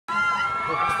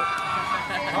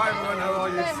Hi everyone, how are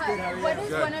you? Good, how are you? What is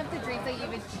Good. one of the dreams that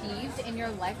you've achieved in your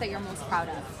life that you're most proud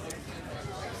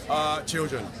of?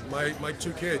 Children, my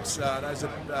two kids. That's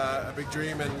a big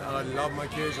dream, and I love my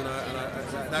kids, and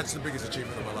that's the biggest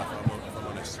achievement of my life, if I'm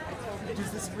honest.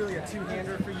 Is this really a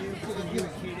two-hander for you, putting you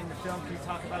and Kate in the film? Can you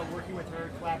talk about working with her,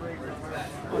 collaborating with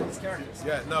her on these characters?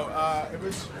 Yeah, no, it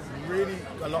was really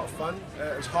a lot of fun.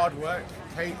 It was hard work.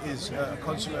 Kate is a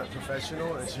consummate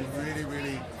professional, and she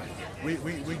really,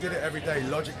 we did it every day.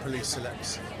 Logic police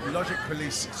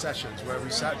sessions where we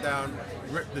sat down,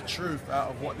 ripped the truth out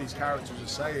of what these characters are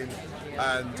saying,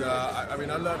 and I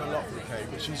mean, I learned a lot from Kate.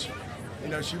 But she's,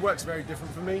 she works very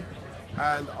different from me.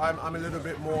 And I'm a little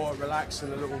bit more relaxed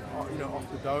and a little,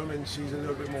 off the dome, and she's a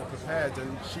little bit more prepared.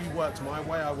 And she worked my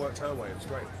way, I worked her way. It's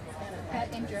great.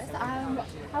 Idris,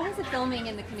 how was it filming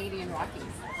in the Canadian Rockies?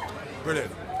 Brilliant.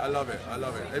 I love it.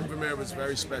 Invermere was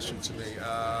very special to me.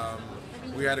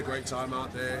 We had a great time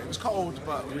out there. It was cold,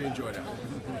 but we enjoyed it.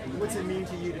 What's it mean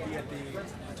to you to be at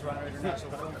the Toronto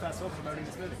International Film Festival promoting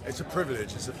this movie? It's a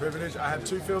privilege. I have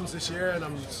 2 films this year, and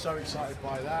I'm so excited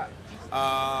by that.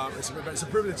 It's a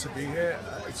privilege to be here.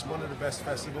 It's one of the best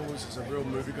festivals. It's a real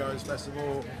moviegoers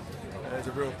festival. There's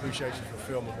a real appreciation for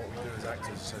film and what we do as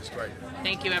actors, so it's great.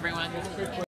 Thank you, everyone.